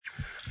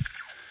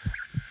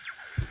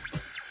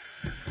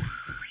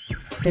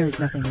There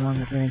is nothing wrong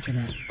with your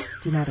internet.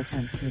 Do not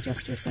attempt to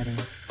adjust your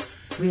settings.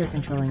 We are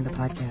controlling the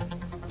podcast.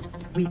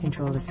 We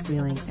control the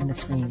squealing and the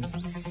screams.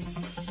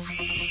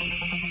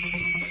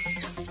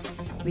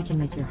 We can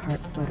make your heart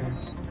flutter,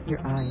 your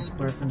eyes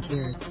blur from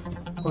tears,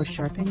 or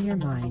sharpen your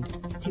mind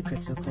to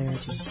crystal clarity.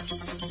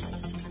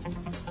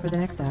 For the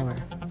next hour,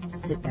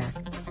 sit back.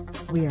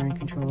 We are in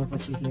control of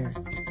what you hear.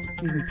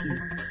 We repeat,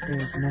 there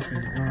is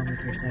nothing wrong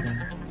with your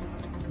settings.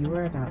 You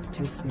are about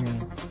to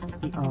experience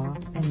the awe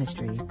and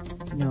mystery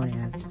known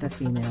as the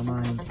female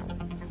mind.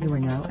 You are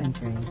now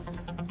entering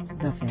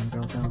the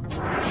Fangirl Zone.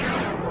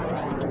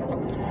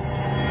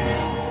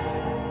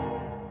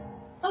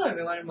 Hello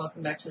everyone and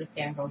welcome back to the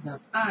Fangirl Zone.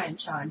 I'm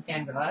Sean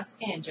Fangirl,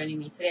 and joining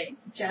me today,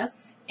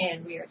 Jess.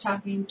 And we are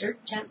talking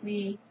Dirk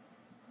Gently,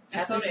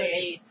 Episode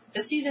 8.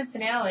 The season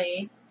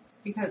finale,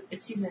 because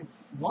it's season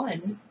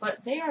 1,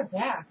 but they are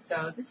back,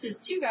 so this is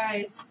two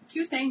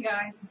sane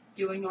guys,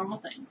 doing normal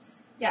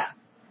things. Yeah.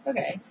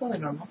 Okay, totally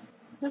normal.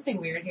 Nothing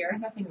weird here.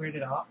 Nothing weird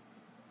at all.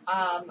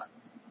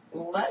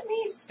 Let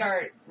me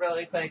start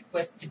really quick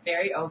with the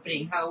very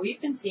opening, how we've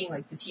been seeing,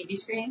 like, the TV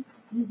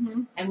screens,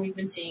 and we've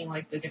been seeing,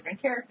 like, the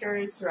different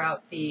characters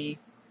throughout the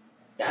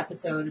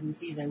episode and the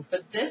seasons,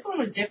 but this one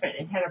was different.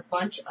 It had a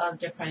bunch of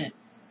different,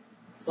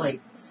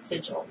 like,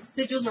 sigils.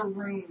 Sigils or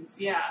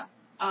runes, yeah.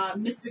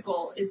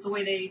 Mystical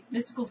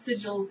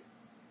sigils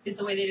is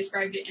the way they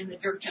described it in the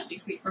Dirk Gently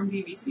tweet from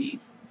BBC.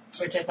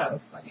 Which I thought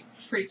was funny.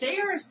 They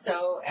are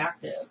so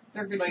active.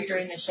 They're good like,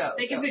 during the show.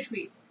 They give good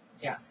tweet.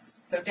 Yeah.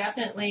 So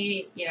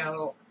definitely,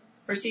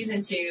 for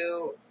season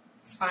 2,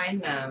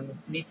 find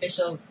them, the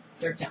official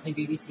Dirk Gently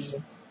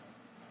BBC,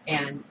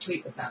 and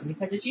tweet with them.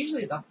 Because it's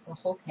usually the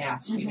whole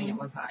cast tweeting at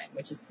one time,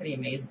 which is pretty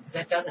amazing, because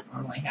that doesn't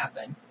normally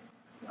happen.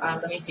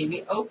 Let me see.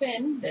 We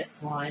open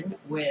this one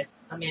with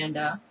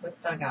Amanda,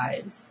 with the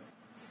guys,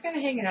 just kind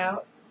of hanging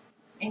out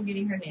and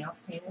getting her nails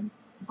painted.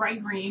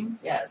 Bright green.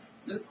 Yes.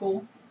 It was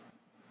cool.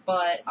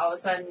 But all of a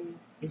sudden,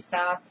 they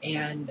stop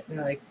and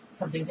they're like,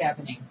 something's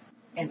happening.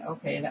 And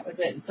okay, that was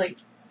it. It's like,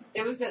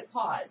 it was that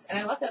pause. And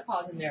I left that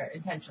pause in there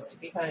intentionally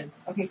because,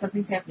 okay,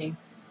 something's happening.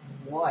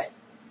 What?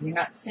 You're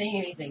not saying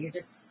anything. You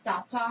just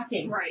stop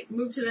talking. Right.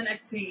 Move to the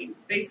next scene,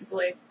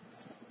 basically.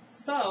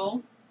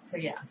 So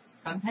yes.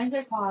 Sometimes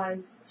I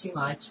pause too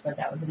much, but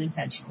that was an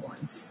intentional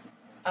one.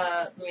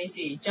 Let me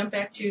see. Jump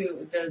back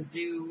to the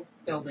zoo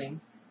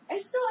building. I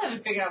still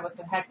haven't figured out what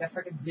the heck that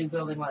freaking zoo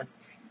building was.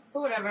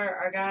 But whatever,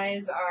 our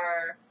guys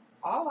are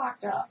all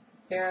locked up.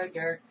 Farrah,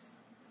 Dirk,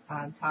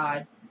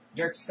 Todd.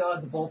 Dirk still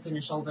has a bolt in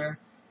his shoulder.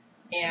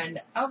 And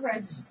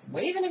Alvarez is just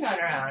waving a gun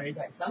around. He's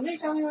like, somebody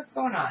tell me what's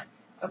going on.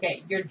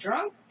 Okay, you're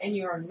drunk and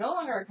you are no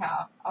longer a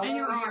cop. Although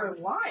you're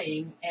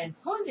lying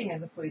and posing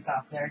as a police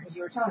officer because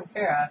you were telling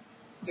Farrah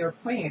you were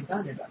pointing a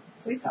gun at a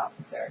police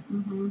officer.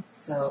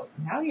 So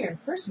now you're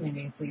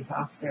impersonating a police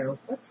officer.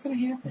 What's going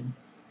to happen?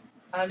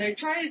 They're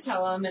trying to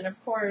tell him, and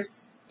of course,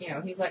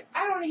 he's like,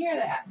 I don't want to hear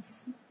that.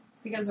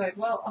 Because,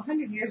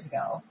 100 years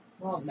ago.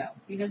 Well, no.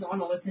 He doesn't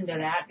want to listen to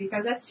that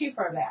because that's too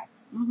far back.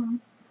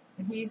 And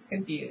he's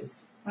confused.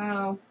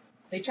 Well,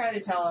 they try to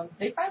tell him.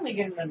 They finally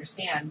get him to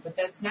understand, but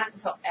that's not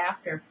until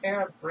after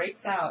Farrah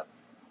breaks out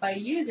by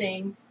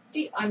using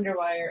the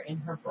underwire in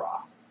her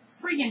bra.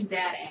 Freaking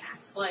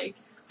badass.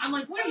 I'm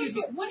like, what are you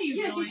doing?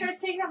 Yeah, she starts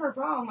taking off her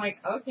bra. I'm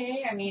like,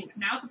 okay,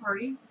 now it's a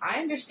party.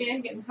 I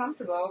understand getting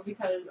comfortable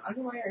because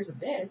underwire is a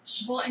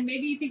bitch. Well, and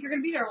maybe you think you're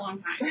going to be there a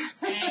long time.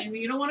 And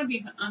you don't want to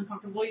be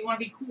uncomfortable. You want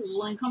to be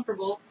cool and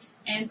comfortable.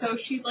 And so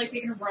she's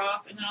taking her bra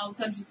off, and then all of a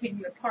sudden she's taking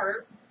it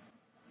apart.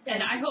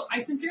 And I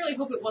sincerely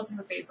hope it wasn't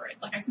her favorite.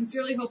 I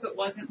sincerely hope it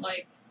wasn't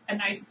a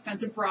nice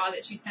expensive bra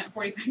that she spent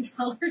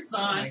 $45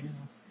 on.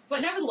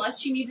 But nevertheless,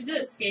 she needed to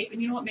escape,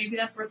 and you know what? Maybe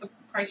that's worth the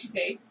price she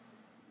paid.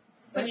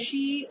 But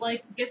she,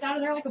 gets out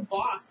of there like a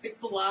boss, picks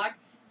the lock,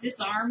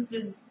 disarms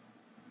this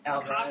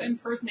cop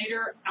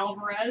impersonator,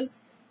 Alvarez,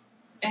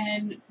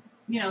 and,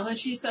 then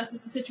she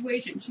assesses the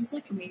situation. She's,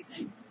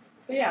 amazing.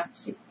 So, yeah,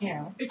 she,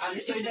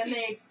 obviously then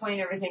they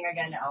explain everything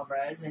again to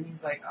Alvarez, and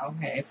he's like,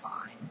 okay,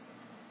 fine.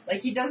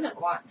 He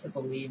doesn't want to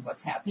believe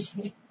what's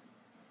happening.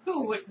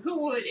 Who would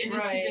in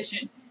this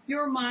position?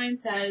 Your mind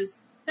says,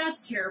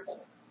 that's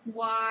terrible.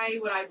 Why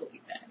would I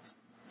believe that?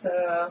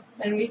 So,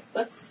 then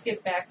let's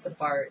skip back to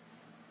Bart,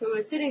 who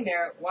is sitting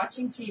there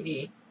watching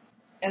TV,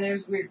 and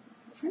there's a weird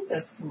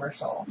princess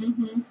commercial.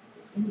 And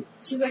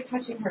she's,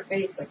 touching her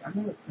face, I'm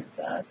not a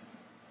princess.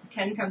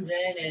 Ken comes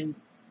in, and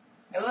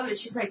I love it.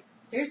 She's like,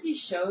 there's these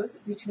shows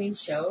between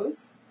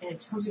shows, and it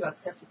tells you about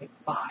stuff you could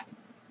buy.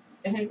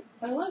 And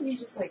I love you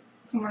just,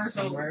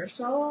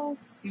 commercials?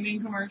 You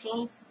mean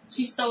commercials?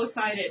 She's so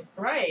excited.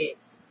 Right.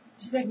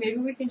 She's like, maybe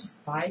we can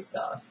just buy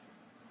stuff.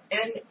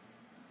 And,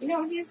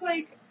 he's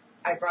like,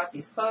 I brought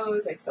these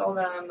clothes, I stole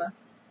them.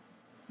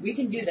 We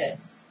can do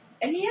this.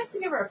 And he has to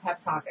give her a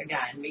pep talk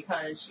again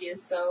because she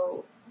is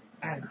so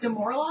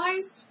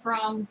demoralized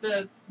from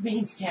the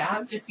main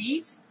stab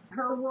defeat.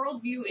 Her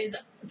worldview is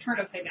turned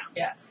upside down.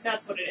 Yes.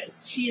 That's what it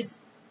is. She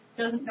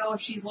doesn't know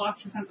if she's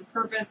lost her sense of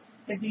purpose,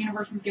 if the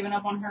universe has given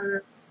up on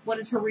her, what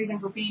is her reason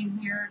for being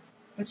here.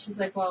 But she's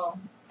like, well,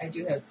 I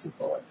do have 2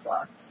 bullets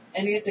left.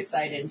 And he gets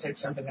excited and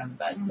starts jumping on the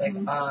bed. It's like,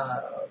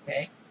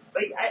 okay.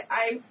 Like,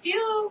 I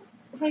feel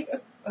like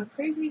a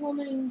crazy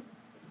woman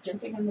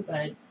jumping on the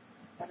bed.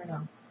 I don't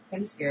know.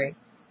 Kind of scary.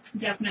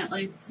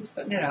 Definitely. Just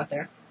putting it out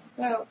there.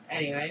 So,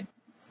 anyway,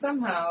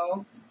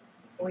 somehow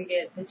we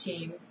get the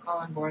team all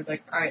on board.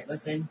 Like, all right,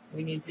 listen,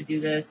 we need to do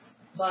this.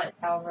 But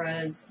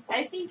Alvarez,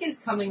 I think, is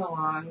coming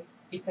along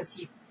because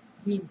he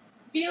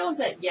feels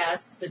that,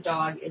 yes, the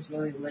dog is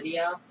really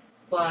Lydia,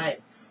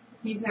 but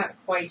he's not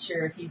quite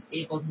sure if he's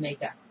able to make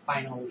that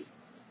final leap.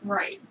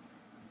 Right.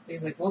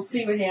 He's like, we'll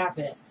see what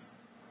happens.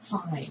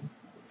 Fine.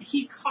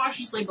 He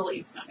cautiously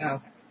believes them.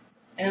 Okay.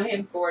 And then we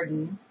have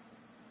Gordon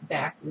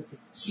back with the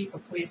chief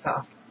of police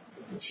officer.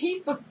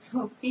 Chief of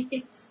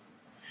police.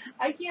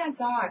 I can't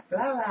talk.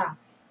 Blah, blah.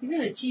 He's in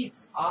the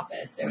chief's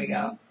office. There we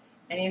go.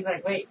 And he's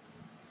like, wait,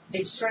 they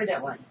destroyed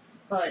that one.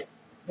 But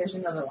there's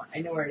another one. I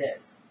know where it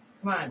is.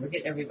 Come on, we're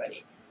getting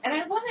everybody. And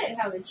I love it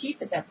how the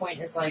chief at that point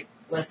is like,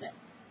 listen,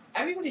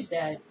 everybody's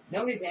dead.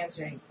 Nobody's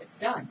answering. It's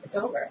done. It's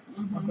over.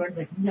 And Gordon's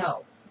like,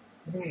 no.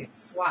 We're going to get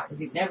SWAT. We're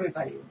getting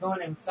everybody. We're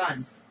going in with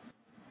guns.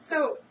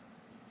 So,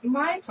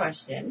 my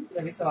question,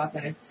 every so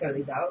often I throw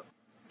these out,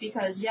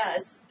 because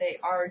yes, they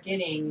are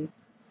getting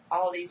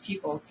all these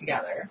people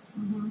together.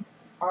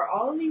 Are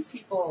all of these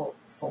people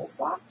soul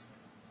swapped?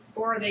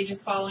 Or are they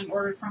just following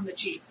orders from the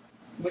chief?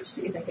 Which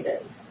do you think it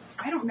is?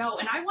 I don't know.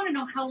 And I want to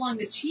know how long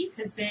the chief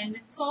has been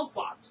soul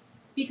swapped.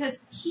 Because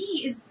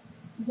he is,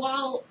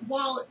 while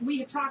we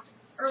have talked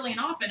early and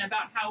often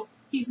about how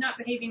he's not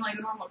behaving like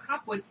a normal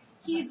cop would,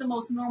 he's the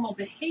most normal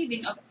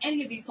behaving of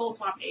any of these soul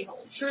swapped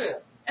a-holes. True.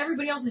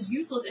 Everybody else is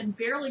useless and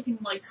barely can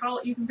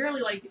you can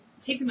barely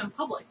take them in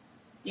public.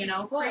 You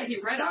know, crazy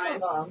red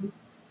eyes. Some of them,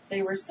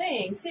 they were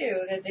saying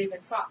too that they've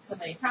been swapped so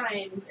many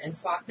times and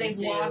swapped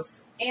into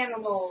lost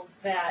animals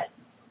that,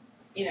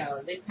 you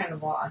know, they've kind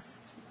of lost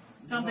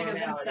something of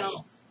normality.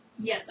 themselves.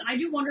 Yes, and I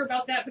do wonder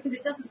about that because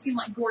it doesn't seem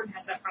like Gordon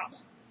has that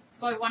problem.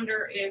 So I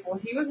wonder if... Well,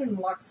 he was in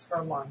Lux for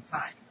a long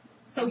time.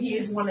 So he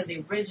is one of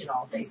the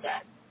original, they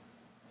said.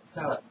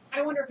 So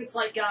I wonder if it's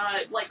like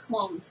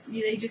clones.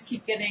 They just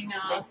keep getting...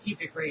 they keep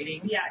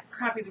degrading. Yeah,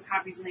 copies of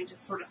copies, and they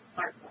just sort of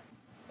start...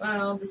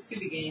 Well, the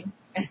Scooby game.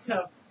 And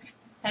so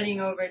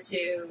heading over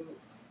to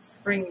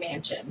Spring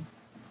Mansion.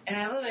 And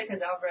I love it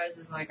because Alvarez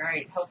is like, all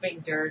right, helping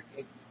Dirk.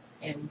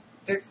 And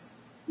Dirk's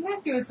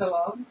not doing so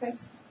well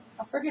because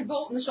a freaking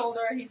bolt in the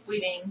shoulder. He's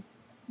bleeding.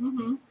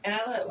 And I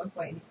love it at one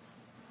point.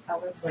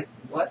 Alvarez is like,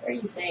 what are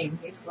you saying?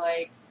 He's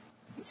like,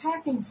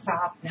 talking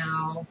stop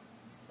now.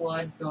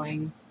 Blood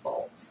going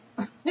bolt.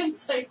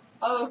 It's like,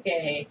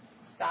 okay,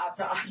 stop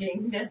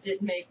talking. That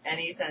didn't make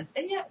any sense.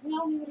 And yet, we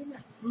all knew what he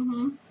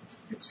meant.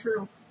 It's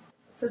true.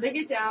 So they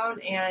get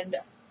down and,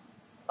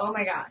 oh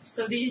my gosh.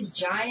 So these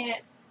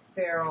giant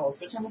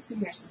barrels, which I'm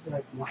assuming are supposed to be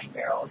like wine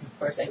barrels. Of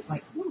course, I'm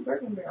like, ooh,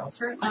 bourbon barrels.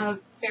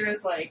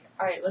 Farrah's like,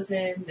 all right,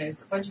 listen,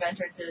 there's a bunch of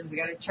entrances. We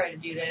got to try to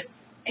do this.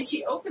 And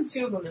she opens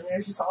two of them and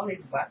there's just all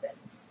these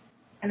weapons.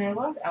 And I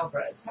love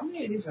Alvarez. How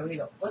many of these are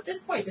legal? Well, at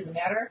this point, it doesn't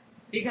matter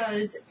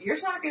because you're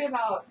talking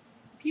about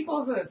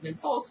people who have been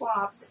soul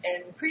swapped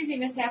and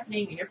craziness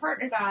happening and your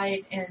partner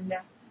died and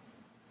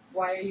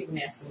why are you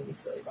even asking these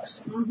silly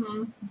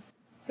questions?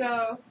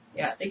 So,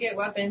 yeah, they get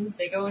weapons,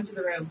 they go into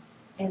the room,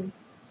 and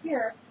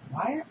here,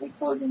 why aren't we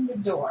closing the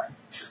door?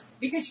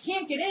 Because you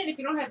can't get in if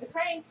you don't have the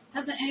crank.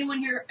 Hasn't anyone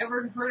here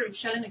ever heard of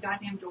shutting the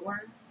goddamn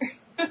door?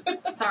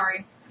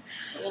 Sorry.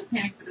 A little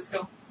panic for this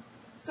go.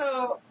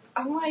 So,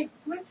 I'm like,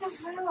 what the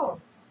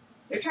hell?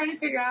 They're trying to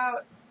figure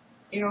out,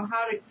 you know,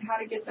 how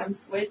to get them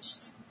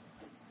switched,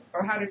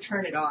 or how to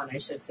turn it on, I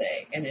should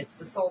say, and it's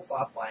the soul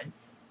swap one.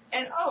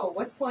 And, oh,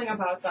 what's pulling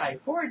up outside?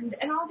 Gordon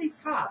and all these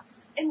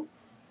cops. And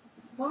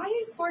why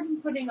is Gordon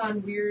putting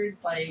on weird,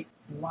 like,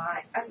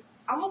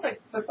 almost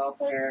like football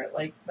player,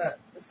 like the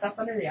stuff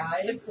under the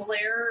eye? It's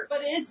glare.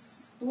 But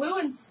it's blue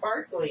and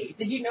sparkly.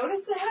 Did you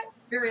notice that?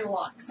 Very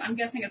Lux. I'm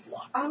guessing it's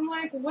Lux. I'm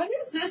like, what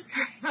is this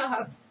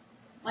crap?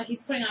 Like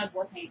he's putting on his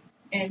war paint.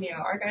 And, you know,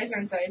 our guys are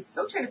inside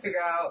still trying to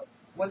figure out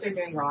what they're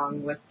doing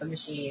wrong with the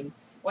machine.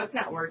 What's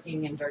not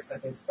working? And Dirk's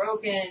like, it's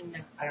broken.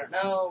 I don't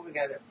know. We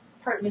got a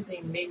part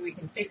missing. Maybe we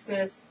can fix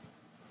this.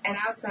 And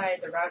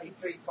outside, the Rowdy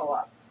Three pull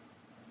up.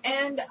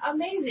 And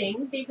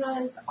amazing,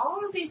 because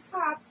all of these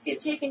cops get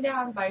taken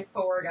down by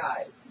 4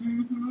 guys.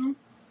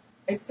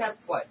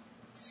 Except, what,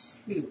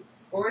 2.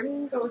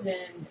 Gordon goes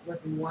in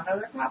with 1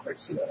 other cop or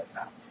 2 other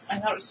cops? I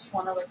thought it was just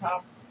 1 other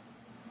cop.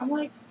 I'm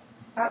like,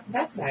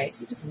 that's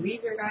nice. You just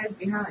leave your guys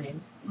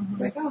behind.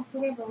 It's like, oh,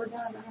 whatever, we're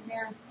done. I'm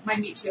here. My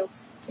meat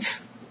shields.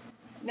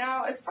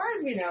 Now, as far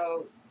as we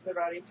know, the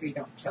Rowdy Three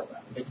don't kill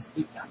them. They just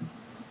eat them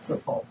to a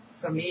pulp.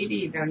 So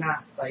maybe they're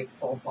not, like,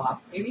 soul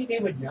swapped. Maybe they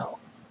would know.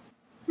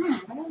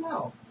 I don't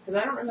know.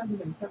 Because I don't remember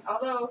them.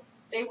 Although,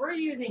 they were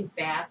using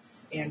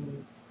bats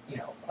and, you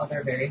know,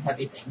 other very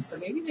heavy things. So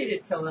maybe they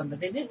did kill them, but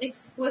they didn't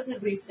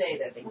explicitly say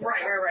that they killed them.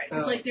 Right. So,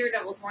 it's like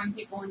Daredevil throwing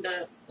people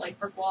into, like,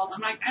 brick walls.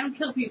 I'm like, I don't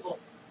kill people.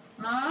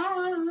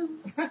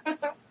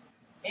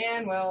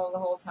 And, well, the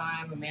whole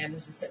time,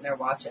 Amanda's just sitting there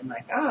watching,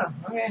 like, oh,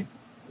 okay,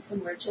 there's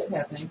some weird shit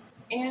happening.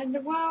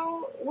 And,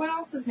 well, what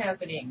else is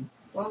happening?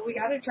 well, we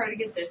gotta try to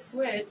get this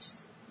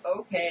switched.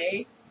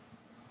 Okay.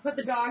 Put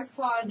the dog's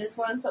paw on this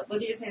one, put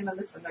Lydia's hand on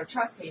this one. No,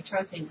 trust me,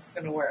 this is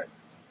gonna work.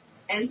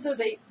 And so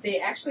they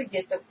actually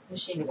get the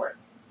machine to work.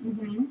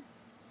 Mm-hmm.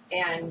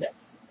 And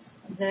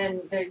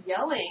then they're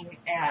yelling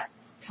at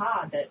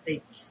Todd that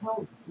they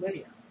killed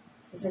Lydia.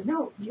 He said,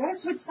 no, you gotta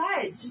switch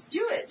sides. Just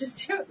do it.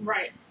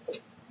 Right.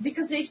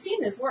 Because they've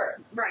seen this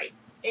work. Right.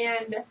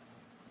 And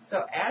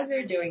so as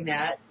they're doing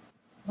that,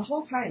 the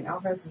whole time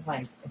Alvarez is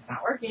like, it's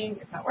not working.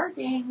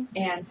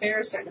 And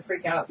Farrah's starting to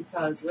freak out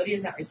because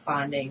Lydia's not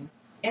responding.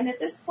 And at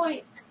this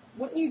point,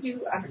 wouldn't you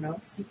do, I don't know,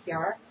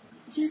 CPR?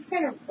 She's just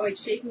kind of like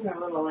shaking her a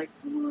little, like,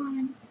 come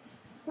on.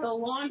 The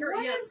longer,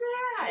 What is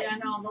that? Yeah,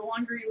 no, the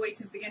longer you wait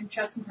to begin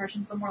chest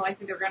compressions, the more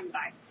likely they're going to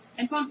die.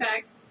 And fun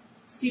fact,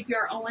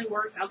 CPR only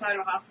works outside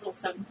of a hospital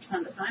 7%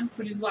 of the time,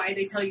 which is why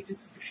they tell you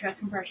just to do chest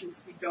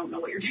compressions if you don't know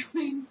what you're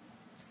doing.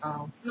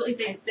 Oh. Because at least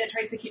that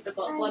tries to keep the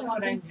blood pumping.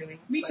 What I'm doing.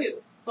 Me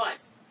too,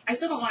 but I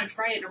still don't want to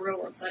try it in a real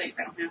world setting if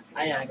I don't have to.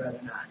 I'd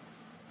rather not.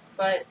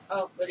 But,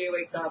 Lydia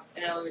wakes up,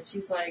 and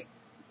she's like,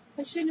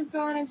 I shouldn't have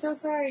gone, I'm so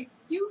sorry.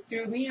 You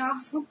threw me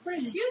off a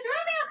bridge. They threw me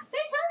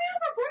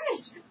off a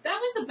bridge! That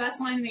was the best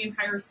line in the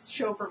entire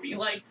show for me.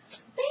 Like,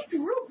 they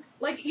threw,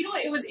 like, you know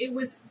what, it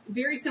was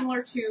very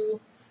similar to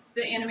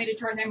the animated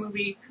Tarzan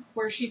movie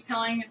where she's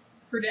telling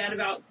her dad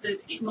about the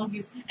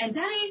monkeys, and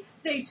Daddy,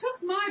 they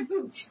took my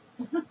boot.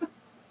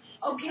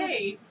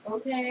 Okay.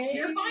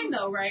 You're fine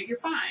though, right? You're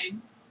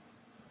fine.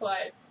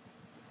 But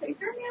they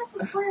threw me off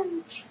the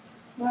bridge.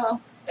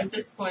 Well, at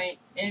this point,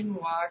 in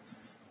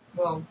walks,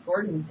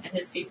 Gordon and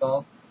his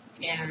people,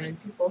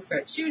 and people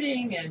start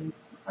shooting, and,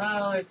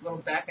 there's a little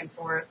back and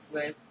forth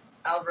with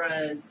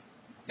Alvarez,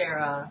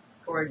 Farrah,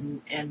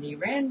 Gordon, and the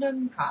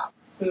random cop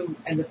who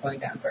ends up going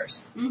down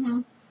first.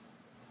 Mm-hmm.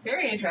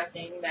 Very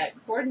interesting that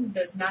Gordon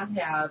does not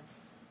have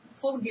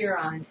full gear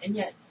on, and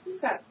yet he's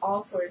got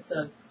all sorts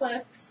of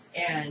clips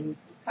and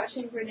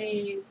concussion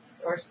grenades,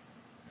 or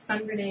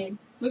stun grenade.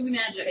 Movie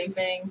magic. Same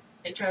thing.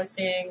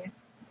 Interesting.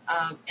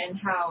 And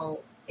how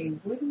a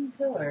wooden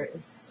pillar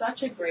is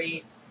such a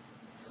great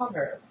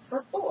cover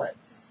for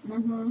bullets.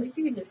 Mm-hmm. Like,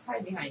 you can just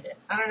hide behind it.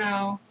 I don't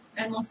know.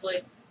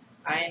 Endlessly.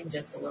 I am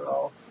just a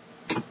little,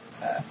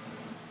 I'm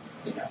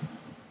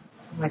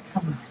like,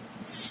 come on.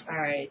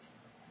 Alright.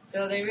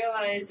 So they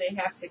realize they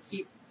have to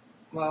keep,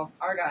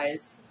 our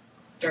guys,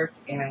 Dirk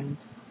and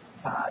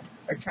Todd,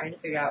 are trying to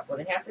figure out,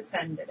 they have to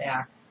send it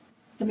back.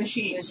 The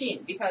machine.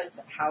 Because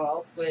how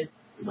else would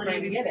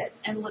Spring get it?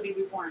 And Lydia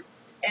be born.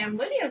 And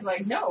Lydia's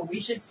like, no, we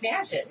should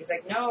smash it. He's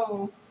like,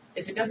 no,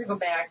 if it doesn't go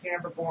back, you're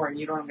never born.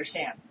 You don't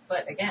understand.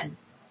 But again,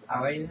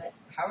 how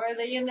are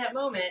they in that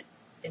moment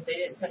if they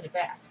didn't send it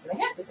back? So they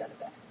have to send it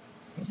back.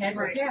 It had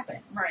to happen.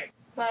 Right.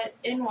 But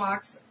in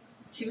walks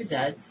two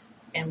Zeds,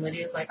 and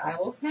Lydia's like, I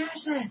will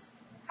smash this.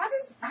 How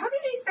do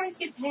these guys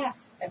get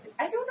past?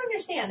 I don't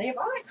understand. They have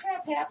all that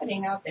crap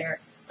happening out there.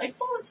 Like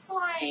bullets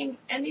flying,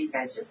 and these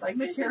guys just like,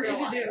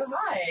 materialize.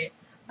 Hi,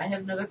 I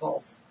have another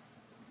bolt.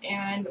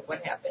 And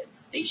what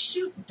happens? They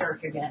shoot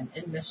Dirk again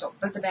in the shoulder,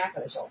 but the back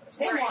of the shoulder.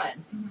 Same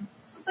one. Mm-hmm.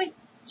 So it's like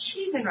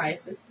cheese and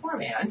rice, this poor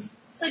man.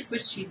 It's like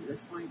Swiss cheese at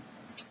this point.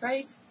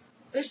 Right?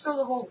 There's still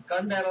the whole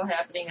gun battle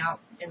happening out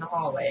in the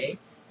hallway.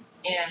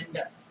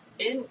 And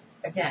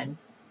again,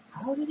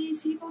 how do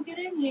these people get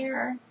in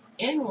here?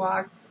 In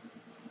walk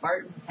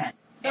Martin Penn.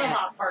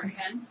 Bellhop Barbie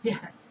Penn.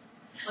 Yeah.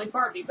 Like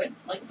Barbie, but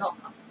like a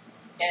bellhop.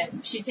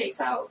 And she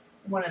takes out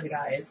one of the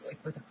guys, like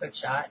with a quick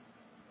shot,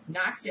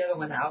 knocks the other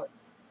one out,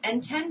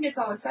 and Ken gets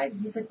all excited.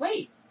 He's like,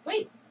 wait,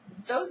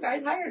 those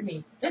guys hired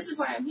me. This is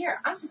why I'm here.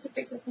 I'm supposed to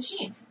fix this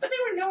machine. But they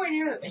were nowhere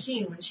near the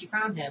machine when she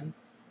found him.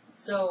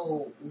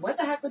 So what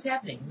the heck was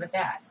happening with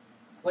that?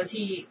 Was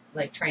he,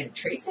 like, trying to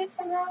trace it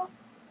somehow?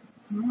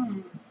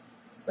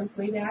 Like,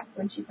 way back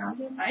when she found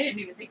him? I didn't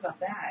even think about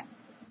that.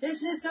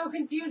 This is so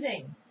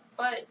confusing.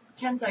 But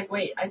Ken's like,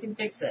 wait, I can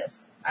fix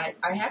this.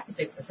 I have to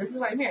fix this. This is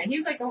why I'm here. And he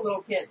was like a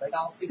little kid, like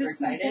all super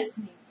excited.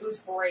 Destiny. It was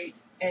great.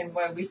 And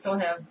we still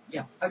have,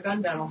 a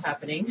gun battle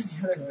happening in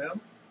the other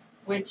room.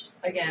 Which,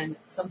 again,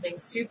 something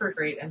super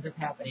great ends up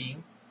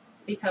happening.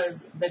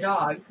 Because the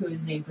dog, who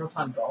is named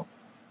Rapunzel,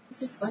 is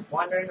just like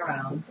wandering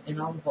around in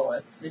all the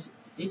bullets.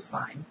 He's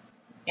fine.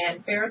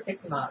 And Farrah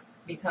picks him up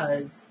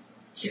because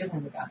she doesn't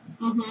have a gun.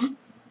 Mm-hmm.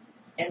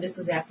 And this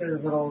was after the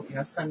little,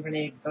 stun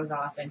grenade goes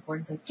off, and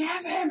Gordon's like,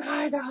 give him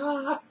my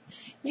dog!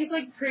 He's,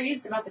 like,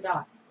 crazed about the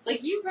dog. Like,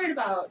 you've heard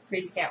about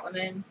Crazy Cat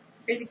Women,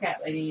 Crazy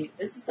Cat Lady.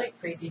 This is, like,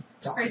 Crazy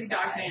Dog Crazy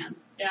Dog guy. Man.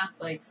 Yeah.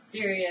 Like,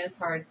 serious,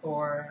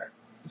 hardcore.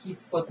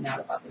 He's flipping out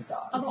about this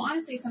dog. Although,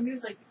 honestly, if somebody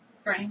was, like,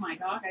 threatening my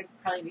dog, I'd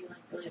probably be, like,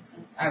 really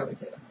upset. I would,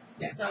 too.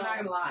 Yeah. So, I'm not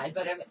gonna lie,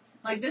 but,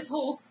 like, this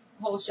whole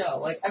show,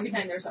 like, every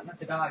time there's something with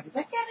the dog, it's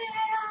like, give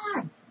me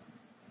my dog!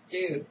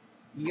 Dude,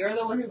 you're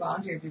the one who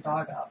volunteered your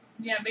dog up.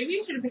 Yeah, maybe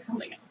you should have picked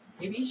something else.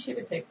 Maybe you should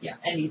have picked,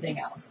 anything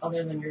else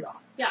other than your dog.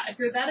 Yeah, if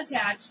you're that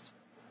attached,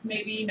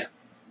 maybe no.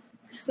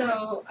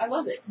 So, I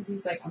love it, because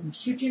he's like, I'm going to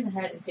shoot you in the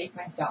head and take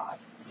my dog.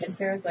 And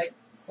Farrah's like,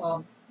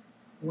 well,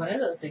 one of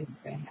those things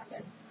is going to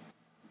happen.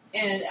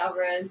 And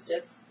Alvarez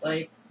just,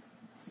 like,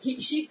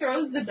 she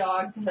throws the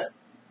dog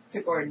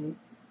to Gordon,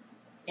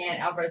 and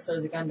Alvarez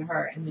throws a gun to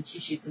her, and then she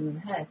shoots him in the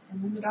head.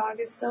 And then the dog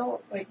is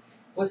still, like,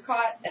 was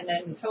caught, and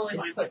then Totally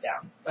is fine. put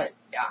down. But,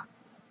 yeah.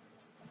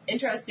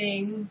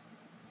 Interesting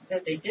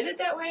that they did it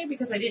that way,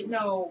 because I didn't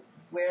know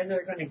where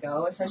they're going to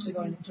go, especially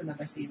going into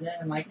another season.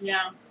 I'm like,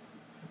 Yeah,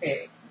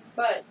 okay.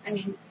 But, I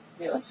mean,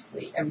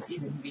 realistically, every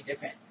season can be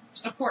different.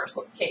 of course.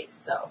 Case,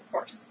 so, of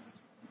course.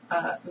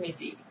 Let me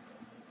see.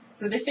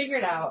 So they figure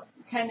it out.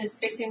 Ken is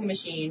fixing the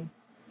machine,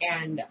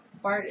 and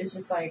Bart is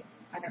just like,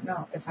 I don't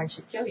know if I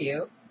should kill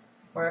you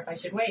or if I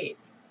should wait.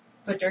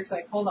 But Dirk's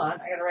like, hold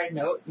on, I gotta write a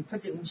note, and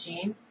puts it in the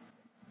machine.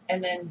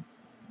 And then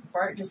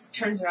Bart just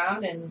turns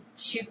around and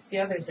shoots the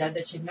other Zed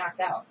that she'd knocked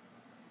out.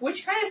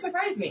 Which kind of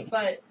surprised me.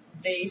 But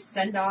they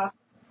send off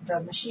the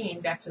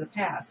machine back to the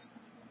past,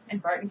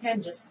 and Bart and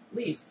Ken just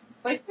leave.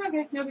 Like,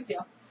 okay, no big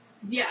deal.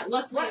 Yeah,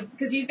 let's leave,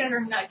 because these guys are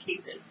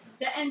nutcases.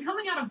 And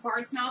coming out of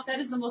Bart's mouth, that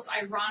is the most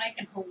ironic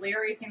and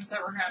hilarious thing that's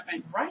ever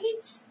happened.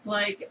 Right?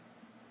 Like,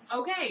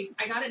 okay,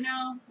 I got it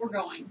now, we're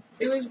going.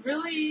 It was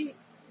really,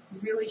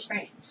 really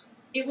strange.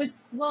 It was,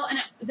 well, and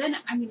then,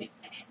 I mean,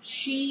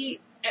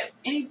 she, at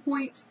any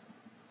point,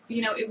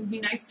 you know, it would be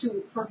nice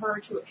for her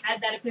to have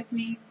had that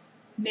epiphany.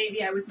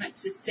 Maybe I was meant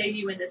to save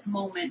you in this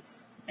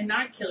moment and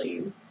not kill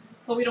you.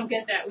 But we don't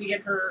get that. We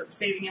get her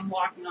saving him,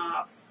 walking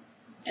off.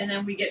 And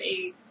then we get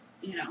a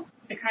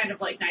kind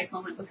of, like, nice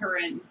moment with her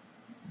and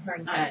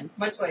Ken.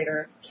 Much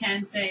later.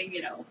 Ken saying,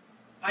 you know,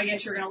 I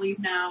guess you're going to leave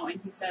now. And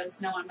he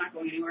says, no, I'm not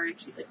going anywhere. And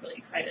she's, like, really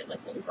excited,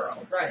 like a little girl.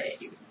 It's Right. very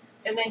cute.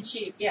 And then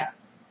she,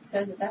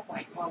 says at that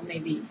point, well,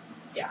 maybe,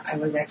 I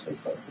was actually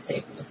supposed to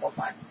save him this whole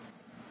time.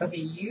 Okay,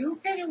 you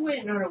kind of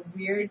went on a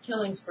weird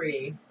killing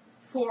spree.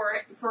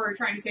 For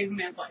trying to save a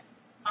man's life,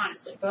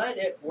 honestly. But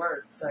it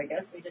worked, so I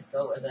guess we just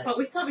go with it. But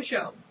we still have a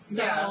show.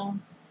 So. Yeah.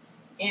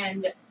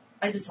 And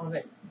I just love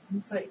it.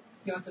 It's like,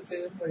 you want some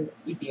food? What is it?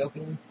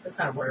 Ethiopian. That's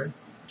not a word.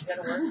 Is that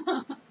a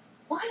word?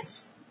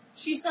 What?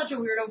 She's such a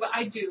weirdo, but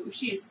I do.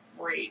 She is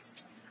great.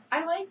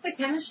 I like the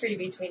chemistry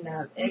between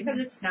them, because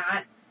it's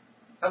not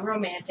a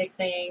romantic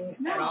thing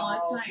No, at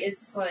all. it's nice.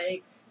 It's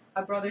like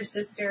a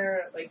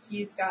brother-sister, like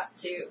he's got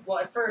to, well,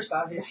 at first,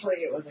 obviously,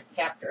 it was a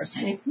captor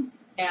thing.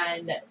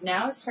 And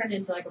now it's turned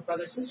into like a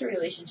brother-sister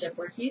relationship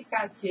where he's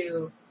got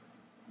to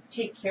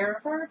take care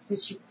of her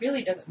because she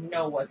really doesn't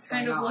know what's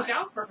going on. Kind of look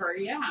out for her,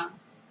 yeah.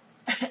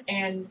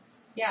 And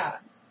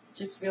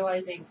just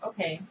realizing,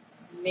 okay,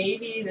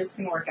 maybe this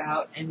can work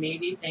out and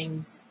maybe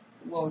things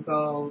will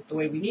go the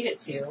way we need it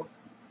to,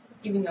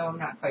 even though I'm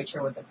not quite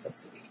sure what that's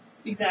supposed to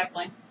be.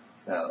 Exactly.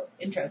 So,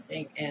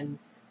 interesting. And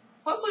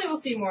hopefully we'll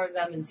see more of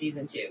them in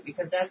season 2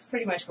 because that's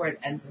pretty much where it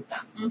ends with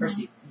them for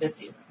this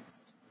season.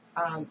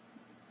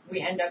 We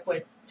end up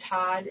with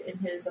Todd in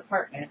his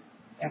apartment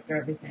after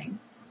everything,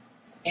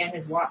 and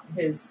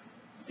his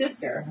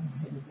sister,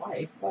 his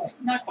wife, what?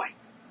 Not quite.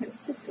 His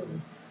sister,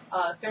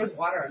 throws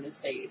water on his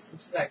face,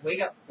 and she's like,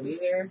 "Wake up,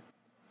 loser!"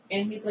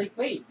 And he's like,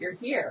 "Wait, you're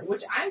here,"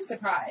 which I'm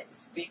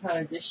surprised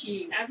because if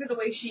she, After the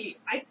way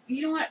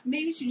you know what?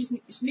 Maybe she's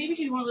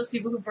one of those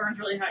people who burns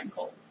really hot and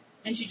cold,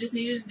 and she just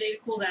needed a day to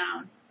cool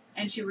down,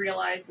 and she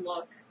realized,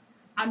 look,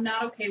 I'm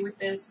not okay with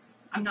this.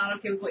 I'm not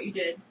okay with what you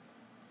did,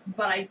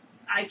 but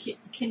I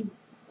can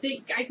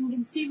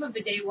conceive of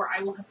a day where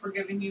I will have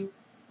forgiven you,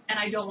 and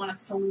I don't want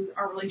us to lose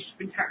our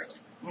relationship entirely.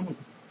 Mhm.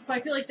 So I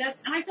feel like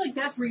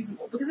that's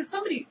reasonable, because if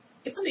somebody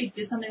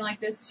did something like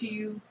this to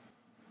you,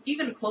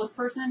 even a close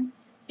person,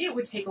 it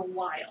would take a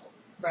while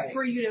right?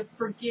 for you to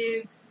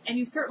forgive, and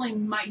you certainly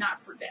might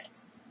not forget.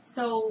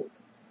 So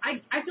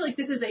I feel like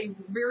this is I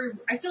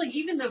feel like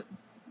even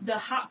the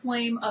hot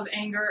flame of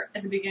anger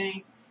at the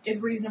beginning is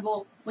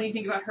reasonable when you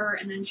think about her,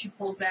 and then she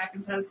pulls back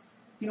and says,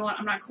 you know what,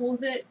 I'm not cool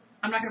with it.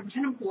 I'm not going to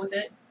pretend I'm cool with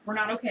it. We're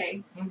not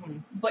okay,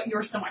 but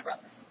you're still my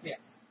brother. Yes.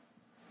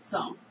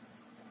 So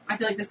I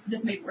feel like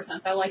this made more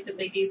sense. I like that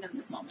they gave them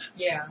this moment.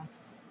 Yeah.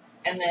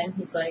 And then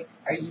he's like,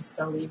 "Are you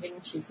still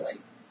leaving?" She's like,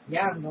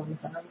 "Yeah, I'm going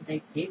with them.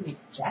 They gave me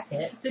a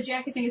jacket." The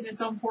jacket thing is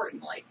so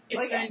important.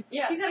 He's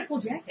got a cool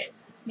jacket.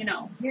 You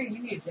know, Here, you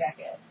need a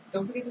jacket.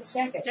 Don't forget this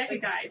jacket.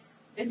 jacket guys.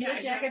 It's Yeah,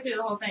 a jacket through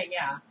the whole thing,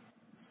 yeah.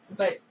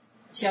 But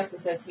she also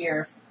says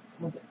here,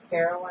 was it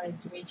Farrah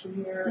wanted to meet you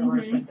here,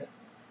 or said to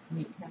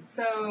meet him?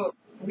 So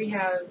we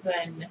have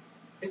then,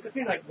 it's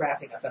kind of like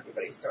wrapping up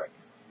everybody's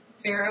stories.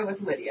 Farrah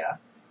with Lydia,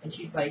 and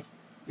she's like,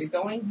 "You're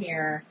going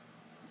here,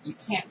 you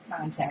can't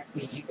contact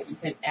me, but you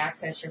can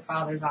access your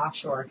father's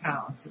offshore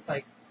accounts." It's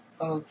like,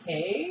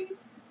 okay,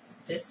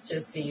 this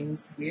just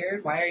seems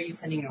weird. Why are you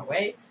sending it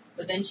away?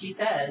 But then she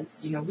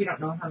says, we don't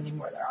know how many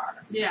more there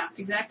are. Yeah,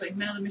 exactly.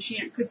 None of the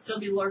machine could still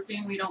be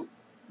lurking. We don't,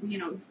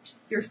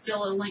 you're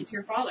still a link to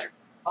your father.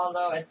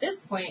 Although at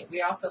this point,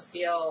 we also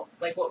feel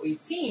like what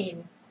we've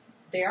seen,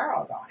 they are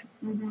all gone.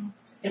 Mm-hmm.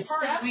 As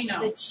Except far as we know.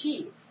 the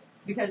chief,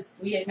 because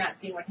we had not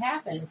seen what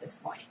happened at this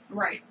point.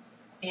 Right.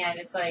 And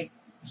it's like,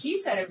 he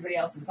said everybody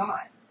else is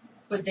gone,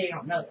 but they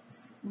don't know this.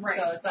 Right.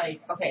 So it's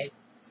like, okay,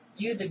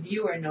 you, the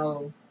viewer,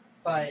 know,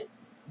 but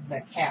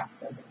the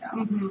cast doesn't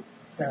know. Mm-hmm.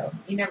 So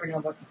you never know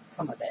what can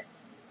come of it.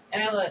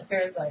 And I love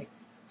Farrah's like,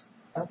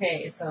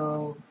 okay,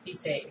 so be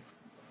safe.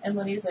 And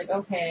Lydia's like,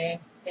 okay,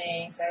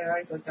 thanks. I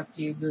always looked up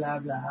to you, blah,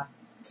 blah.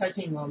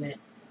 Touching moment.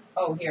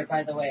 Oh, here,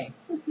 by the way.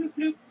 Bloop, bloop,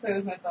 bloop. Play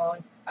with my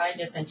phone. I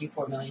just sent you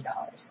 $4 million.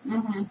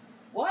 Mm-hmm.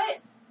 What?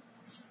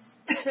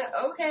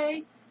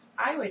 Okay.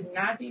 I would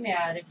not be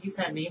mad if you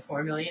sent me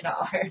 $4 million.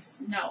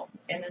 No.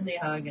 And then they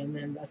hug, and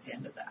then that's the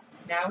end of that.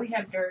 Now we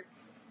have Dirk,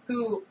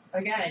 who,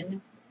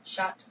 again,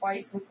 shot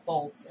twice with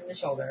bolts in the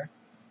shoulder.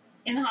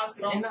 In the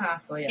hospital. In the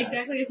hospital, yes.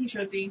 Exactly as he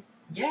should be.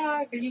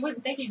 Yeah, because you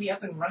wouldn't think he'd be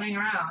up and running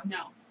around.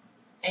 No.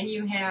 And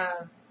you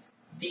have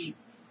the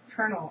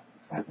Colonel...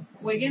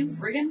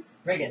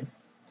 Riggins?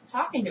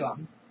 Talking to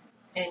him.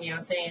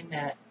 And, saying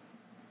that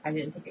I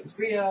didn't think it was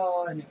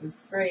real, and it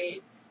was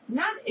great.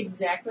 Not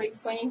exactly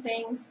explaining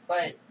things,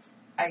 but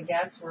I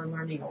guess we're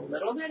learning a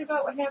little bit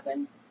about what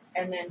happened.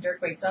 And then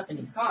Dirk wakes up and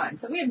he's gone.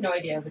 So we have no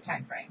idea of the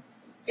time frame.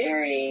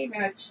 Very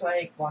much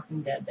like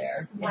Walking Dead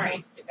there.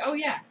 Right. Oh,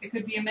 yeah. It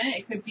could be a minute.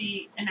 It could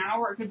be an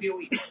hour. It could be a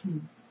week.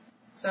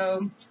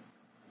 So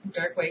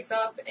Dirk wakes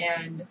up,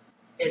 and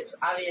it's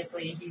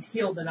obviously he's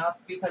healed enough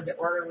because the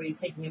orderly's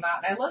taking him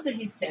out. And I love that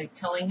he's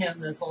telling him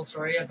this whole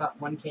story about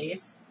one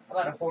case,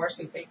 about a horse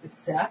who faked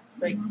its death.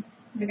 Like,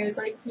 the guy's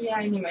like, yeah,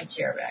 I need my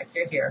chair back.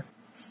 You're here.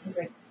 He's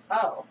like,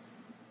 oh,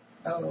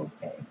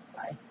 okay,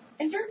 bye.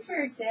 And Dirk's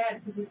very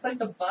sad because it's like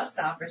the bus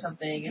stop or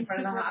something in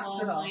front of the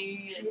hospital.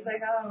 He's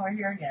like, oh, we're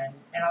here again.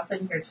 And all of a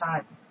sudden you hear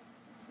Todd,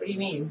 what do you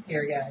mean,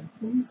 here again?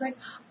 And he's like,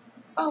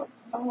 oh,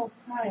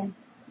 hi. And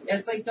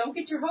it's like, don't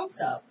get your hopes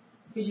up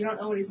because you don't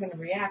know what he's going to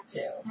react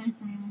to.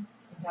 Mm-hmm. And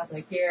Todd's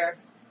like, here's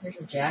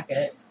your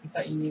jacket. I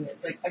thought you needed it.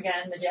 It's like,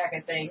 again, the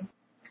jacket thing.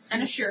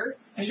 And a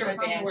shirt. A shirt,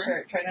 band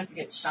shirt. Try not to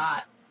get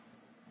shot.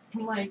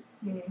 I'm like,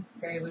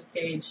 very Luke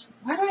Cage.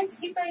 Why do I have to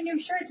keep buying new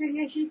shirts? He's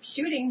going to keep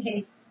shooting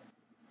me.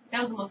 That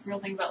was the most real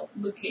thing about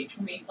Luke Cage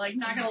for me. Like,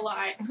 not gonna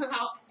lie,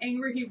 how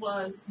angry he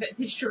was that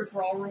his shirts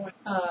were all ruined.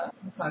 We'll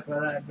talk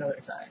about that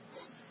another time.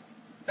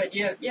 But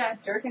yeah,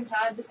 Dirk and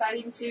Todd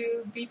deciding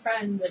to be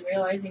friends and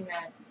realizing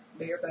that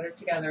they are better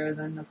together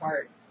than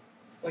apart.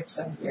 Which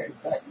sounds weird,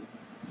 but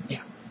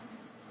yeah.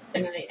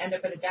 And then they end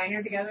up at a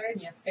diner together,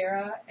 and you have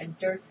Farrah and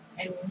Dirk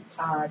and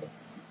Todd.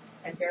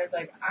 And Farrah's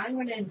like, I'm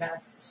going to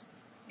invest,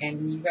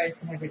 and you guys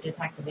can have your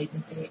detective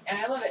agency. And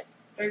I love it.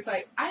 Dirk's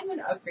like, I'm going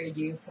to upgrade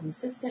you from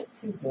assistant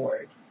to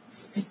ward.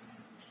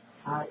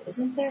 Todd,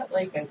 isn't it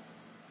like a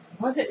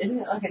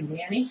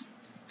nanny?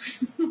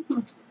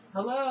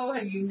 Hello,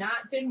 have you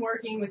not been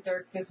working with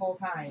Dirk this whole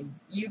time?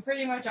 You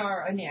pretty much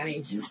are a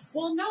nanny.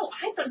 Well, no,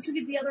 I thought took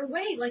it the other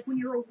way. Like, when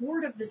you're a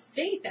ward of the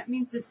state, that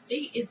means the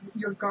state is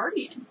your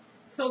guardian.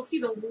 So if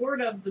he's a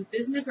ward of the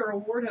business or a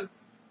ward of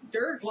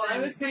Dirk... Well, I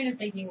was kind of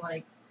thinking,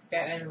 like,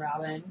 Batman and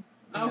Robin.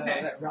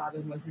 Okay. That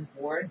Robin was his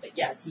ward. But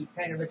yes, he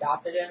kind of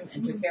adopted him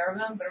and took care of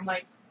him. But I'm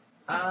like,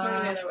 the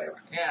other way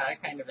around. Yeah,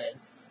 it kind of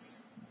is.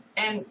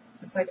 And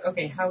it's like,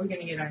 okay, how are we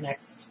going to get our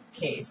next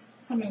case?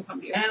 Somebody will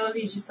come to you. And I love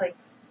he's just like,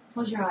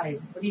 close your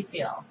eyes. What do you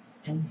feel?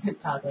 And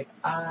Todd's like,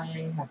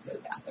 I have to go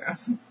to the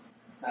bathroom.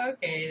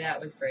 Okay, that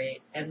was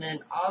great. And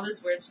then all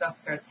this weird stuff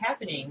starts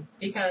happening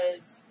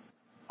because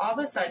all of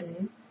a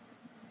sudden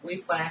we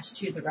flash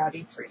to the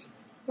Rowdy Three.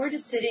 We're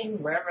just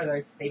sitting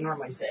wherever they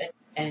normally sit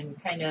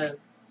and kind of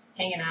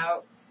hanging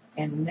out.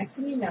 And next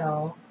thing you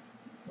know,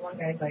 the one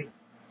guy's like,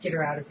 get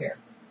her out of here.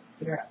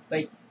 Get her out.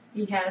 Like,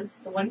 he has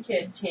the one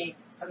kid take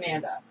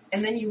Amanda.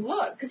 And then you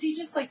look, because he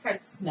just, like,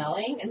 starts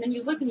smelling. And then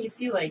you look and you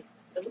see, like,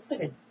 it looks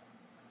like a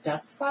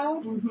dust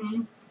cloud.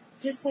 Mm-hmm.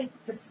 It's like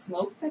the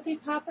smoke that they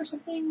pop or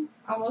something.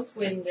 Almost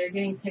when they're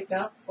getting picked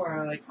up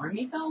for, like,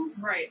 army films.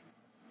 Right.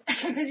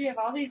 Because you have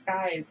all these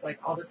guys, like,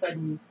 all of a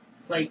sudden,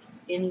 like,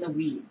 in the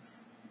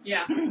weeds.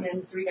 Yeah.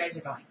 And 3 guys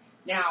are going.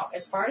 Now,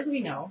 as far as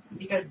we know,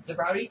 because the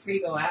Rowdy Three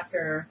go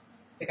after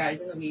the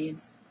guys in the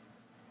weeds,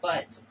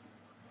 but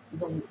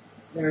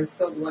there's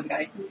still the one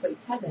guy who played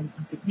Kevin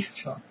on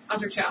Supernatural.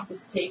 How's your chow?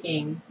 Is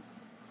taking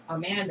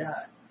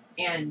Amanda,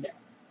 and,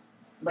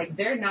 like,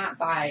 they're not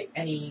by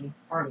any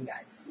army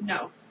guys.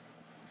 No.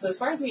 So as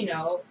far as we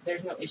know,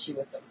 there's no issue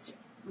with those 2.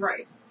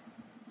 Right.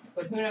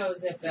 But who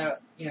knows if the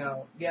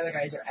other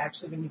guys are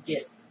actually going to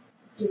get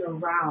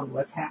around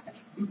what's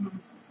happening. Mm-hmm.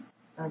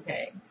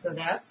 Okay, so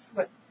that's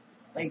what,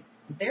 like,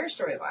 their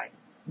storyline.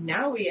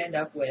 Now we end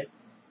up with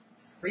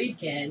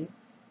Friedkin.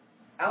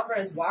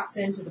 Alvarez walks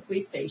into the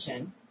police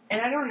station,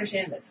 and I don't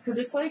understand this, because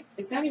it's like,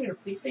 it's not even a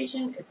police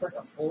station, it's like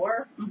a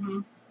floor,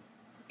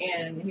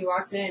 and he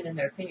walks in, and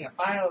they're cleaning up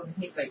files, and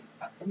he's like,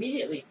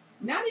 immediately,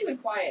 not even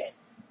quiet.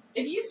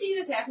 If you see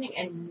this happening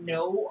and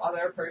no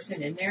other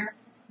person in there,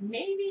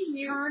 maybe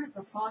you turn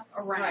the fuck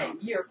around. Right,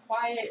 you're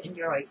quiet, and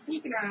you're, like,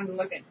 sneaking around and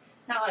looking.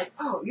 Not like,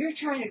 oh, you're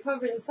trying to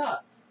cover this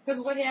up. Because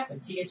what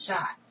happens? He gets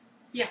shot.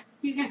 Yeah,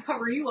 he's going to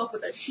cover you up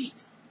with a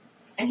sheet.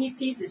 And he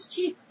sees his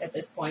chief at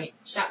this point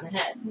shot in the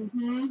head.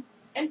 Mm-hmm.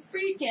 And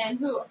Friedkin,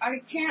 who I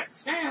can't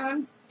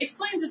stand,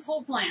 explains his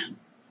whole plan.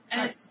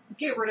 And it's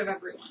get rid of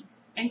everyone.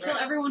 And kill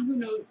everyone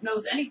who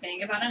knows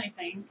anything about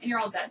anything, and you're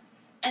all dead.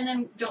 And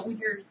then don't we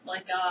hear,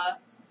 like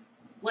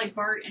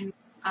Bart and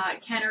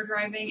Ken are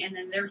driving, and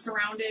then they're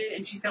surrounded,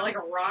 and she's got, like, a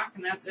rock,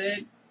 and that's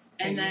it.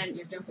 And then...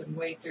 You're jumping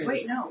way through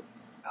Wait, this. no.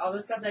 all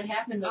the stuff that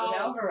happened with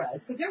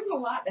Alvarez. Because there was a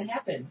lot that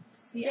happened.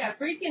 Yeah,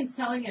 Friedkin's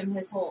telling him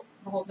the whole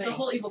thing. The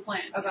whole evil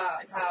plan.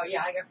 About how,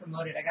 I got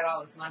promoted, I got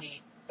all this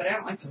money. But I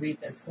don't like to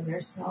read this, because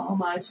there's so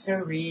much to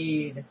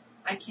read.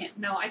 I can't.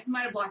 No, I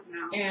might have blocked him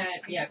out. And,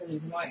 yeah, because it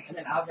was annoying. And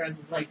then Alvarez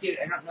is like, dude,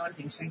 I don't know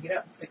anything. He's trying to get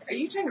up. He's like, are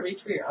you trying to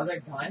reach for your other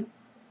gun?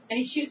 And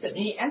he shoots it. And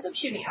he ends up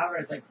shooting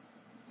Alvarez, like,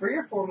 3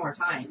 or 4 more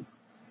times.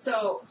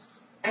 So,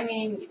 I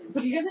mean,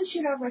 but he doesn't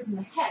shoot Alvarez in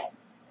the head.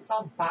 It's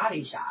all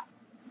body shot.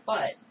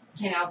 But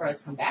can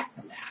Alvarez come back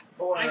from that?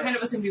 Or I kind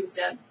of assumed he was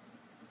dead.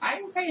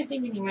 I'm kind of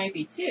thinking he might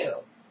be, too.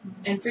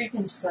 Mm-hmm. And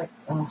Friedkin's just like,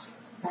 ugh,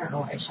 I don't know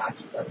why I shot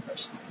you the other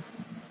first time.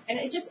 And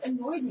it just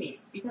annoyed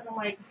me, because I'm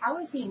like, how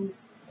is he in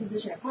this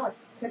position of power?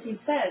 Because he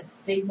said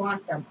they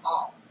want them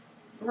all.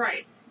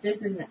 Right.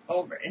 This isn't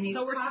over. And he's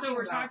we're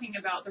talking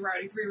about the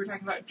Rowdy Three, we're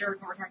talking about Dirk,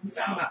 and we're talking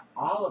about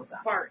all of them.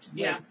 Bart,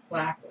 yeah.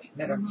 Blackwing,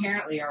 that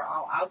apparently are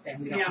all out there,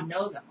 and we don't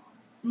know them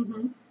all.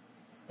 Mm-hmm.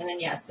 And then,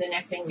 yes, the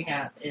next thing we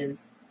have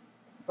is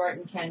Bart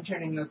and Ken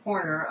turning a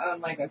corner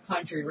on, like, a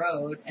country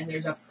road, and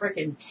there's a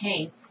frickin'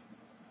 tank.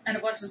 And a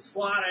bunch of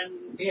SWAT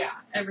and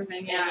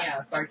everything.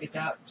 And Bart gets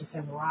out, just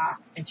has a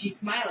rock, and she's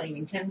smiling,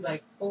 and Ken's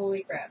like,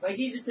 holy crap. Like,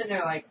 he's just sitting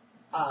there like,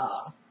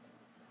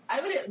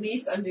 I would at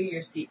least undo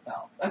your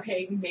seatbelt.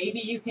 Okay, maybe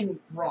you can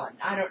run.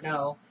 I don't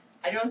know.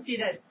 I don't see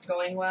that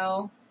going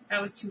well. That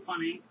was too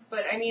funny.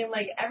 But, I mean,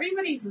 like,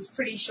 everybody's was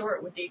pretty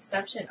short with the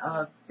exception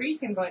of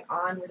Friedkin going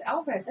on with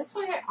Alvarez. That's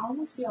why I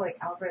almost feel like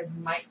Alvarez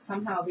might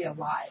somehow be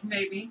alive.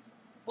 Maybe.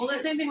 Well, the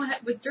same thing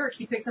with Dirk.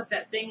 He picks up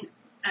that thing,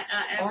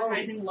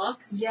 advertising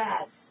Lux.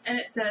 Yes. And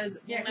it says,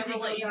 we'll never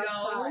let you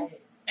go.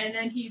 And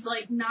then he's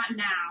like, not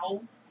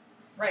now.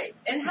 Right.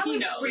 And how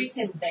is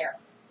Friedkin there?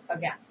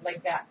 Again,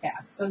 like that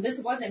fast. So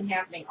this wasn't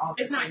happening all at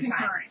the same time. It's not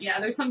concurrent. Yeah,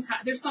 there's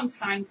some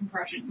time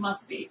compression.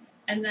 Must be.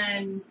 And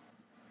then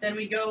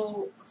we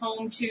go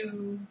home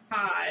to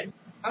Todd.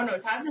 Oh no,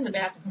 Todd's in the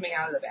bathroom, coming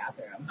out of the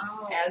bathroom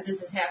as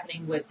this is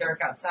happening with Dirk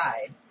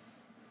outside.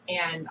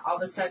 And all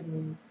of a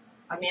sudden,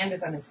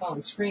 Amanda's on his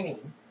phone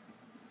screaming.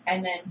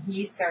 And then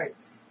he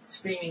starts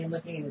screaming and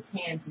looking at his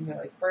hands, and they're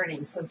like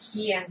burning. So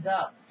he ends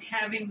up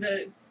having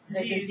the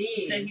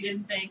disease that he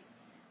didn't think.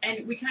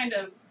 And we kind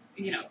of,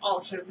 all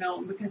should have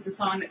known, because the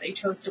song that they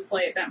chose to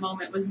play at that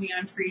moment was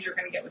Neon Trees, You're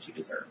Gonna Get What You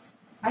Deserve.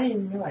 I didn't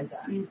even realize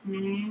that.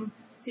 Mm-hmm.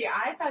 See,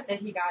 I thought that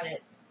he got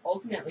it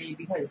ultimately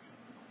because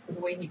the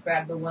way he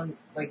grabbed the one,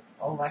 like,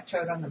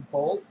 electrode on the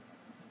bolt,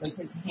 like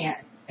his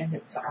hand and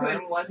his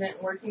arm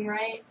wasn't working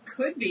right.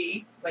 Could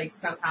be. Like,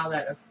 somehow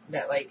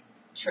that like,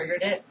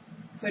 triggered it.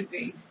 Could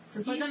be.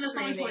 So he's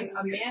screaming,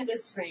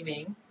 Amanda's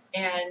screaming,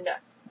 and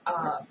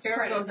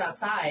Farrah goes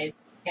outside,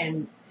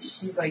 and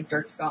she's like,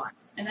 Dirk's gone.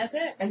 And that's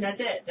it. And that's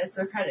it. That's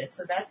the credits.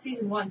 So that's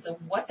season 1. So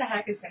what the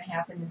heck is going to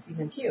happen in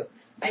season 2?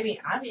 I mean,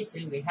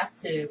 obviously we have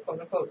to, quote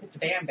unquote, get the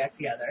band back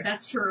together.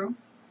 That's true.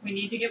 We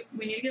need to get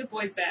the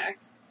boys back.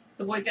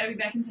 The boys got to be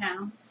back in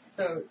town.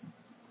 So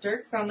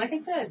Dirk's gone. Like I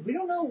said, we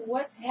don't know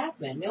what's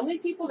happened. The only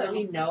people that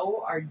we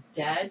know are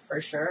dead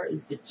for sure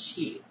is the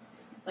chief.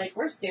 Like,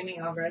 we're assuming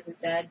Alvarez is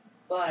dead,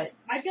 but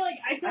I feel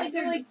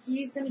like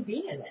he's going to be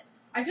in it.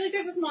 I feel like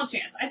there's a small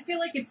chance. I feel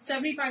like it's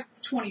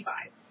 75-25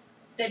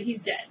 that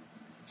he's dead.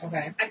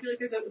 Okay. I feel like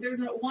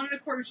there's a 1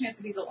 1/4 chance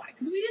that he's alive,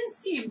 because we didn't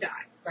see him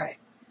die. Right.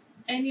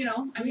 And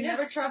we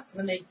never trust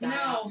when they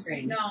die off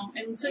screen. No.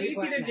 And so you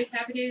see their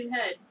decapitated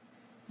head,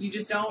 you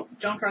just don't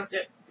trust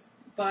it.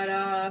 But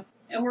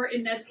and we're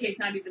in Ned's case,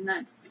 not even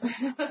then.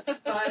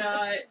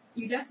 But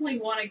you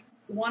definitely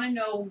want to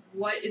know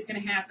what is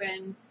going to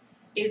happen.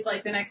 Is,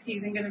 like, the next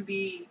season going to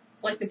be,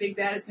 like, the big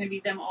bad is going to be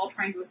them all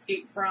trying to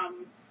escape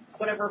from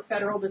whatever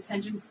federal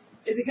detentions?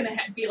 Is it going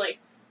to be like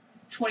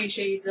 20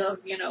 Shades of,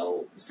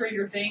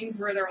 Stranger Things,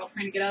 where they're all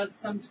trying to get out of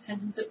some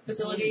detention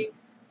facility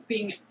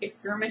being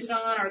experimented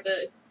on? Are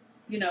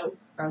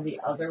are the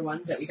other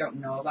ones that we don't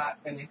know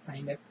about going to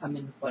kind of come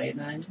into play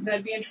then?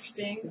 That'd be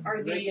interesting.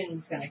 Are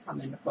Reagan's going to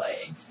come into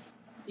play?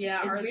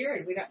 Yeah. It's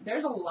weird.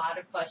 There's a lot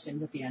of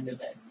questions at the end of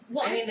this.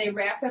 Well, I mean, they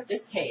wrapped up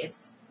this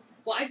case.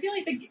 Well, I feel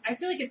like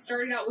it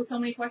started out with so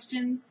many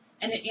questions,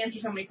 and it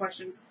answered so many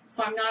questions,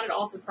 so I'm not at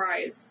all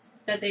surprised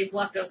that they've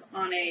left us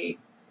on a,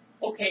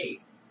 okay,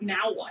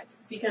 now what?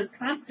 Because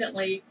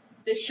constantly,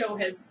 this show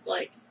has,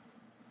 like,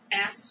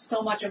 asked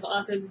so much of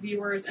us as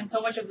viewers, and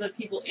so much of the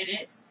people in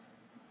it,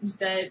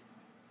 that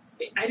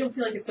I don't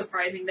feel like it's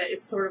surprising that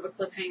it's sort of a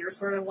cliffhanger,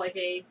 sort of like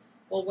a,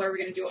 well, what are we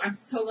going to do? I'm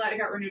so glad it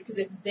got renewed, because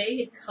if they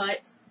had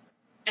cut,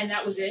 and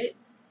that was it,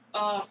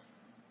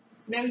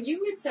 Now,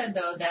 you had said,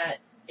 though, that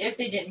if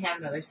they didn't have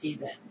another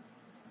season,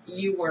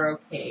 you were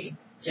okay,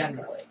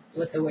 generally,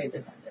 with the way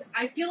this ended.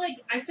 I feel like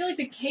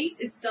the case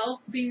itself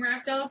being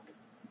wrapped up,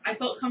 I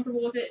felt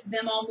comfortable with it,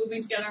 them all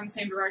moving together in the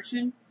same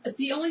direction. But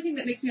the only thing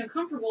that makes me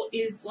uncomfortable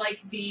is, like,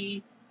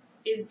 the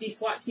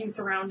SWAT team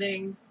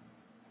surrounding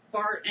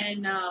Bart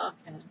and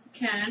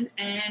Ken,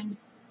 and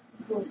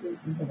who else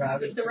is the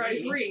Rowdy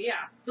Three?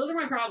 Yeah, those are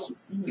my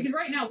problems. Mm-hmm. Because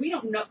right now we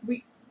don't know.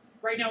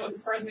 Right now,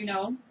 as far as we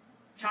know,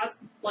 Todd's,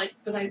 like,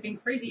 besides being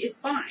crazy, is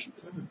fine.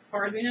 Mm-hmm. As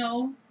far as we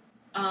know,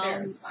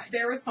 Farrah's fine.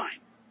 Farrah's fine.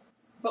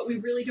 But we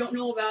really don't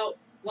know about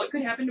what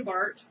could happen to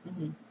Bart,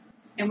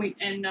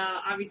 and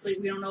obviously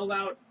we don't know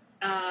about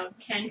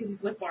Ken because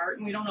he's with Bart,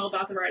 and we don't know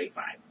about the Variety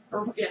 5.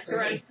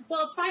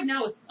 Well, it's 5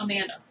 now with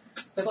Amanda.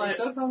 But they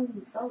still call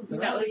themselves the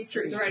Variety 3. That's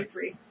true, the Variety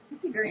 3.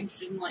 I'd be very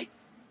interested in, like,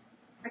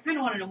 I kind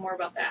of want to know more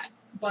about that.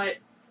 But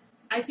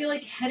I feel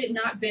like had it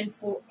not been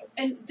for,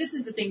 and this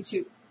is the thing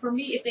too, for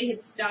me, if they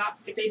had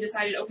stopped, if they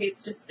decided, okay,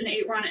 it's just an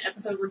 8-run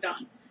episode, we're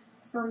done.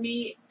 For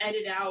me,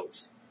 edit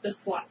out the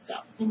SWAT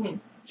stuff. Mm-hmm.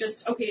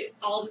 Just, okay,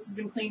 all this has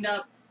been cleaned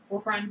up, we're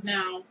friends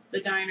now,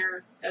 the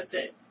diner, that's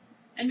it.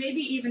 And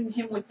maybe even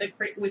him with the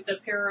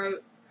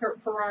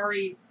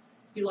Ferrari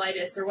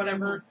Ulitis or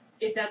whatever,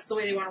 if that's the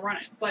way they want to run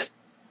it. But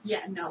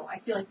yeah, no, I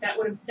feel like that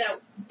would have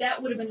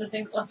been the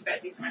thing that left a bad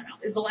taste in my mouth,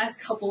 is the last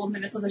couple of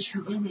minutes of the show.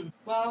 Mm-hmm.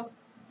 Well,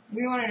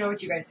 we want to know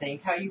what you guys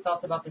think, how you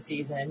felt about the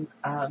season.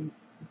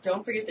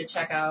 Don't forget to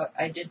check out,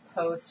 I did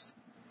post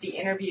the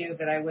interview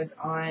that I was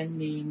on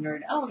the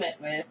Nerd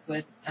Element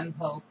with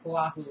Mpo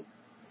Kuahu.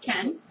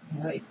 Ken,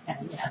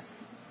 yes.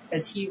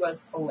 Because he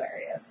was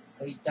hilarious.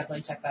 So you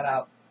definitely check that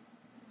out.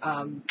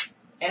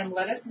 And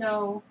let us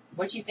know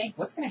what you think.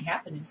 What's going to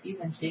happen in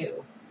season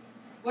 2?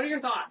 What are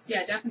your thoughts?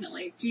 Yeah,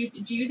 definitely. Do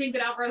you think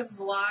that Alvarez is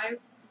alive?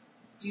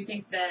 Do you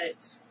think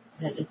that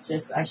it's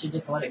just, I should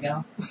just let it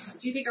go?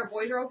 Do you think our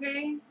boys are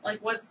okay?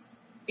 Like, what's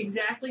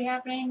exactly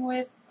happening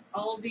with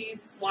all of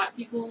these SWAT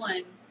people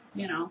and,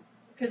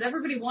 because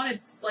everybody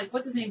wanted, like,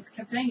 what's his name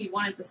kept saying he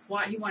wanted the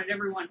SWAT, he wanted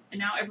everyone, and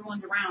now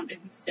everyone's around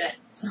and he's dead.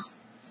 So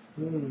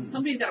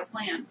somebody's got a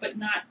plan, but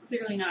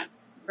clearly not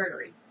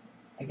Gregory.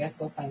 I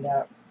guess we'll find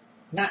out.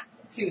 Not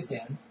too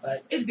soon,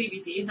 but it's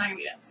BBC. It's not going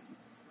to be that soon.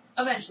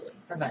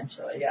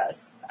 Eventually,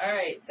 yes. All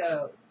right,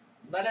 so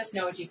let us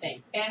know what you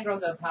think.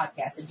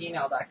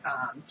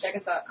 fangirlzonepodcast@gmail.com. Check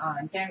us out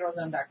on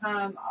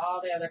fangirlzone.com. All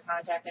the other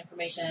contact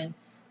information,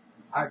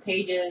 our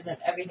pages, and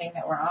everything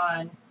that we're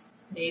on.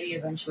 Maybe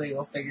eventually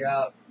we'll figure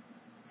out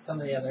some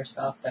of the other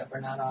stuff that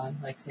we're not on,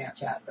 like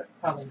Snapchat, but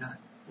probably not.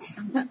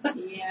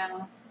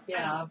 Yeah.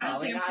 Yeah,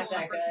 probably not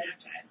that good.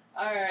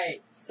 All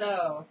right,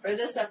 so for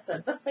this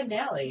episode, the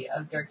finale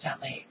of Dirk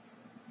Gently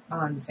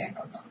on the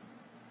Fangirl Zone.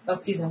 Oh,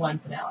 season 1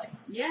 finale.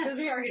 Yes. Because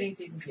we are getting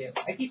season 2.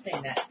 I keep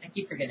saying that. I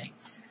keep forgetting.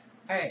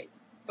 All right.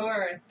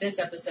 For this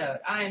episode,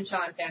 I am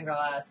Sean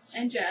Fangirl S.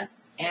 And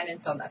Jess. And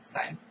until next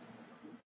time.